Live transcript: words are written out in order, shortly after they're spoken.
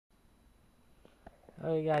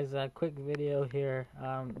Hey guys, a quick video here.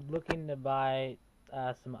 Looking to buy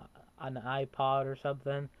some an iPod or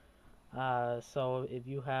something. So if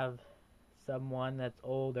you have someone that's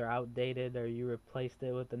old or outdated, or you replaced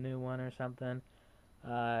it with a new one or something,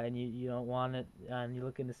 and you don't want it, and you're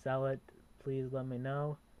looking to sell it, please let me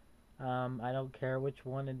know. I don't care which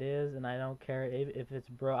one it is, and I don't care if it's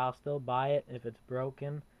I'll still buy it if it's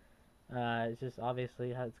broken. It's just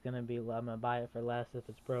obviously how it's gonna be. I'm gonna buy it for less if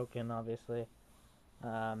it's broken, obviously.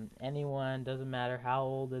 Anyone, doesn't matter how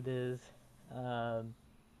old it is. Um,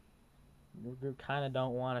 you kind of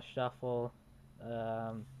don't want to shuffle.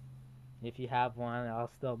 Um, if you have one, I'll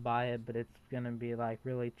still buy it, but it's gonna be like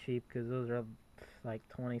really cheap because those are like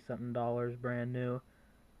 20 something dollars brand new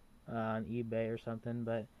on eBay or something.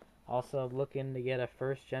 But also looking to get a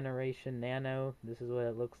first generation Nano. This is what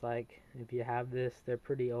it looks like. If you have this, they're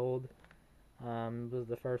pretty old. It was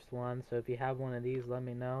the first one, so if you have one of these, let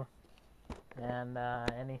me know. And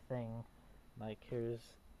anything like this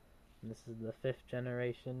is the 5th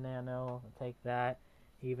generation Nano. I'll take that.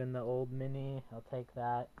 Even the old Mini, I'll take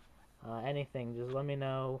that. Anything, just let me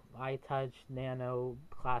know. iTouch, Nano,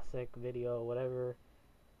 Classic, Video, whatever.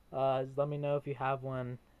 Just let me know if you have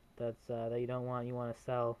one that you don't want, you want to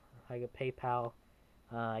sell. I can PayPal.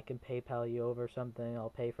 I can PayPal you over something. I'll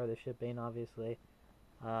pay for the shipping, obviously.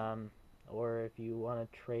 Um, or if you want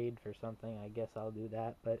to trade for something, I guess I'll do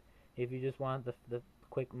that. But if you just want the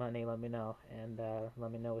quick money, let me know, and let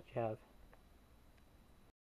me know what you have.